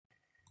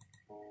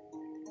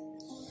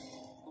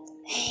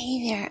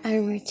Hey there,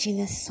 I'm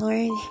Regina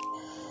Sorn.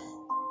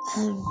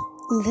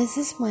 This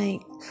is my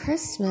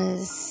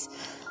Christmas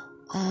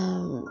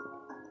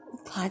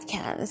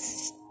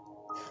podcast,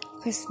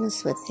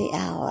 Christmas with the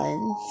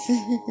Allens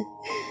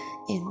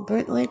in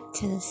Brentwood,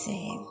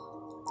 Tennessee.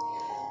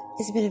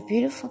 It's been a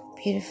beautiful,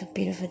 beautiful,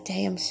 beautiful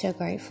day. I'm so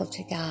grateful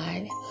to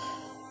God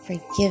for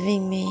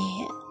giving me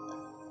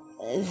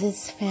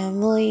this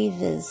family,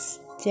 this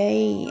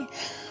day,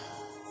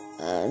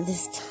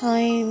 this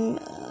time,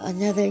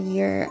 another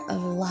year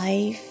of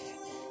life,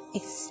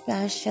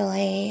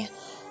 especially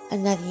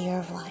another year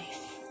of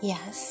life.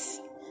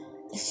 Yes,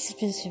 it's just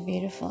been so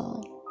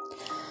beautiful.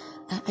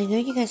 I know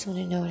you guys want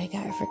to know what I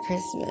got for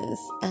Christmas.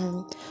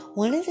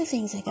 One of the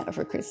things I got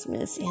for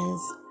Christmas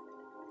is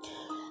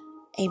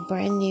a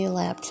brand new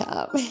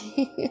laptop.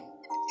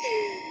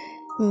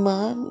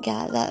 Mom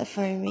got that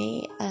for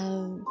me.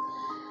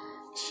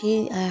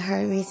 She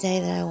heard me say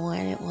that I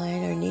wanted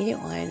one or needed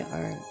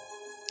one,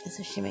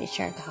 so she made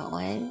sure I got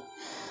one.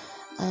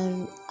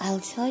 I'll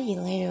tell you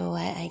later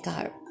what I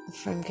got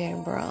from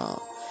Gabriel.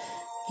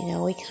 You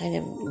know, we kind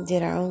of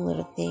did our own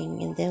little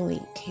thing, and then we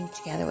came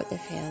together with the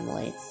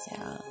family, so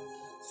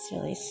it's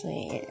really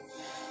sweet.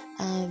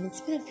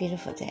 It's been a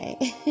beautiful day.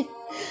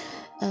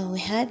 We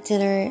had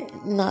dinner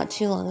not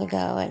too long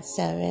ago at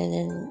 7,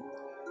 and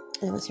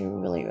it was a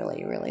really,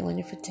 really, really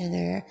wonderful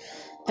dinner.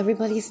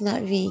 Everybody's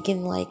not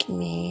vegan like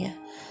me.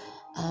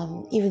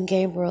 Even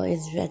Gabriel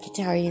is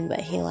vegetarian, but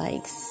he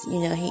likes, he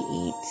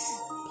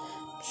eats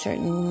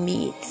certain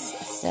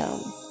meats,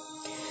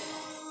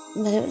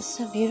 but it was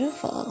so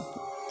beautiful.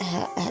 I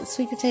had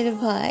sweet potato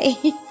pie,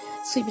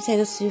 sweet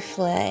potato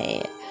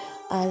souffle.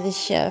 The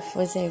chef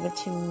was able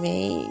to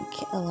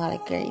make a lot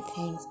of great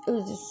things. It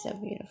was just so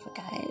beautiful,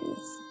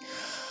 guys.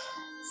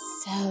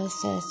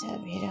 So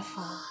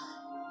beautiful.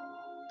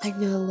 I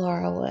know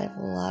Laura would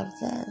love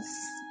this.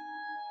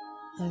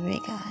 Oh my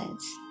God.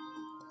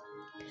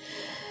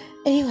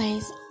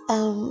 Anyways,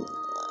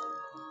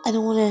 I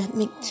don't want to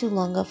make too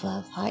long of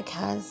a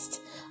podcast.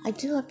 I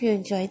do hope you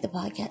enjoyed the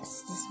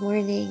podcast this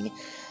morning.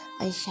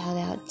 I shout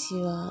out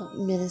to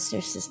Minister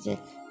Sister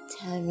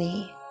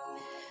Tammy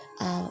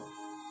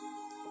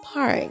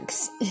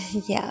Parks.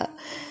 Yeah,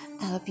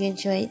 I hope you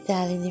enjoyed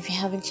that. And if you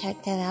haven't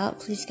checked that out,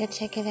 please go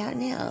check it out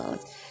now.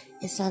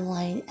 It's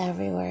online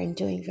everywhere and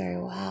doing very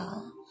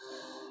well.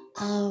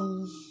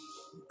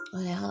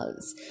 What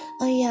else?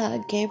 Oh yeah,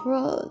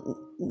 Gabriel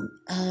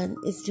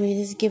is doing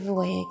his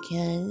giveaway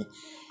again.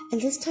 And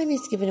this time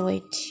he's giving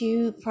away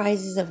 2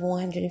 prizes of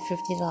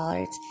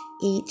 $150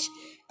 each.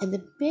 And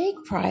the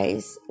big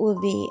prize will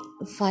be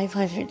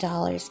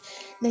 $500.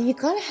 Now you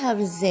gotta have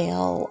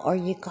Zelle, or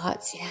you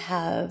got to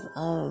have,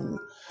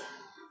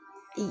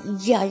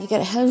 you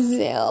gotta have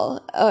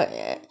Zelle.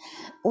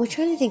 We're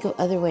trying to think of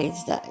other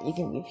ways that you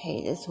can be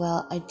paid as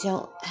well. We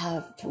don't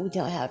have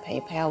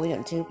PayPal, we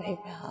don't do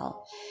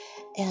PayPal,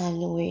 and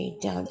we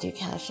don't do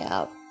Cash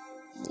App,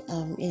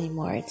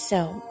 anymore,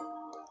 so.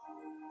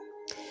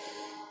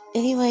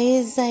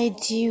 Anyways, I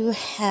do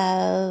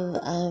have,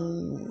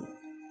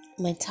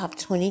 my top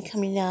 20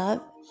 coming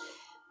up,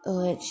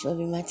 which will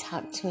be my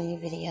top 20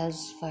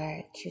 videos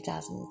for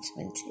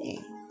 2020.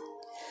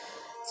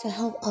 So I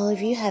hope all of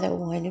you had a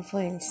wonderful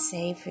and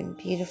safe and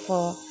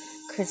beautiful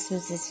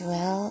Christmas as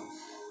well.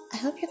 I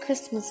hope your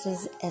Christmas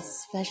was as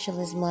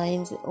special as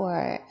mine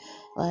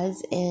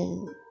was,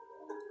 and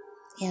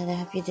I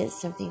hope you did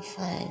something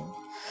fun.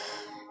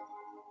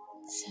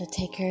 So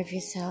take care of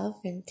yourself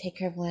and take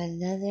care of one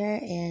another,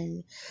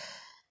 and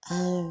I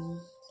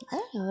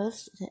don't know,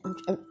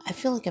 I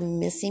feel like I'm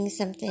missing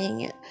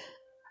something.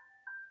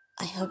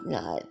 I hope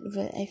not,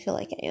 but I feel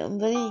like I am.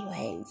 But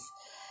anyways,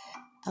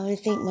 I want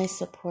to thank my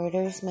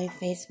supporters, my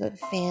Facebook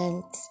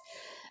fans,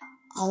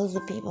 all of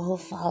the people who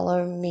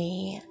follow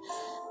me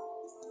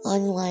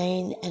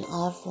online and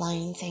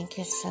offline. Thank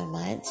you so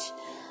much.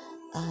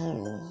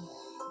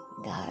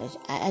 Gosh,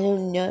 I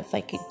don't know if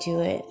I could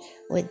do it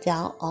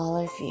without all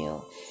of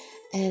you,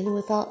 and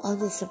without all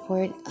the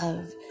support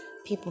of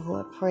people who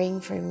are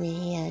praying for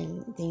me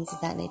and things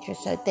of that nature.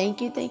 So thank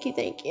you. Thank you.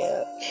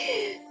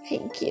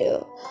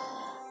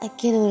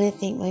 Again, I want to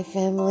thank my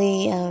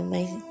family,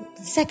 my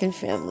second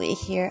family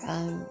here,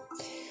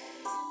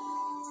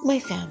 my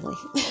family,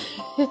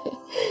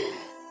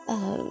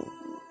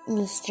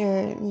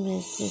 Mr. and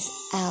Mrs.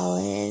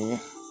 Allen,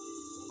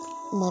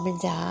 Mom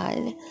and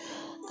Dad,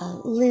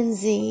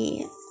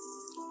 Lindsay,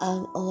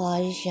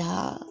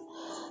 Elijah,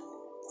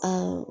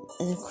 and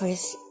of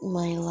course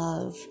my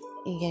love,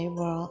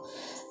 Gabriel,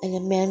 and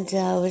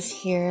Amanda was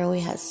here. We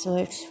had so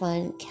much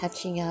fun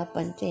catching up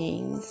on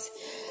things,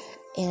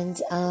 and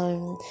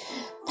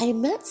I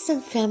met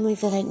some family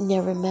that I'd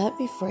never met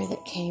before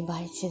that came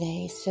by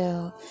today,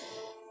 so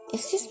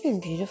it's just been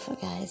beautiful,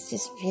 guys,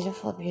 just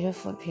beautiful.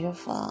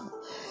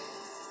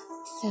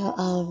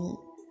 So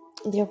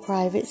they're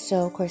private,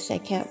 so of course I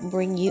can't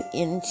bring you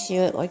into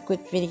it like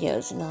with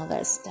videos and all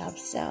that stuff,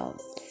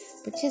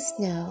 but just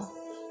know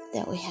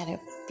that we had a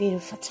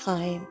beautiful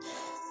time.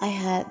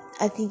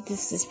 I think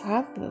this is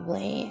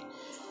probably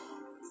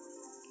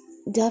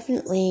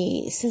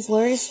definitely, since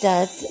Laura's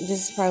death,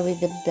 this is probably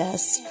the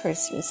best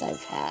Christmas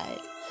I've had.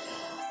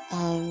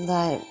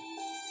 That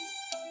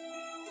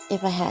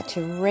if I had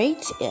to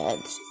rate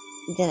it,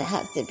 then it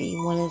has to be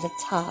one of the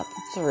top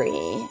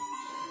 3.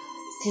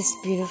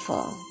 Just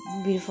beautiful.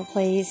 Beautiful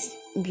place,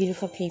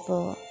 beautiful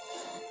people,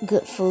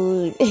 good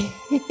food.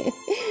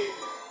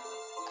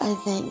 I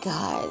thank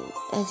God.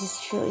 I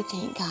just truly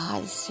thank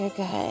God. It's so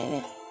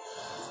good.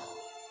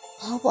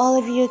 I hope all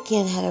of you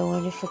again had a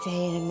wonderful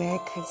day and a Merry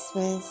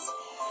Christmas.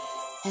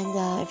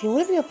 And if you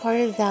want to be a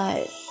part of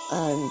that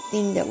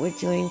thing that we're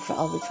doing for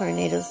all the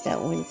tornadoes that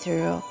went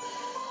through,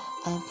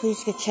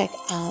 please go check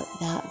out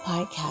that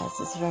podcast.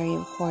 It's very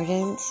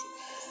important.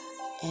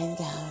 And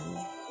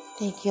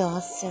thank you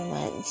all so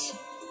much.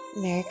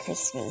 Merry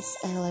Christmas.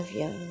 I love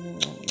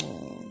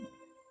you.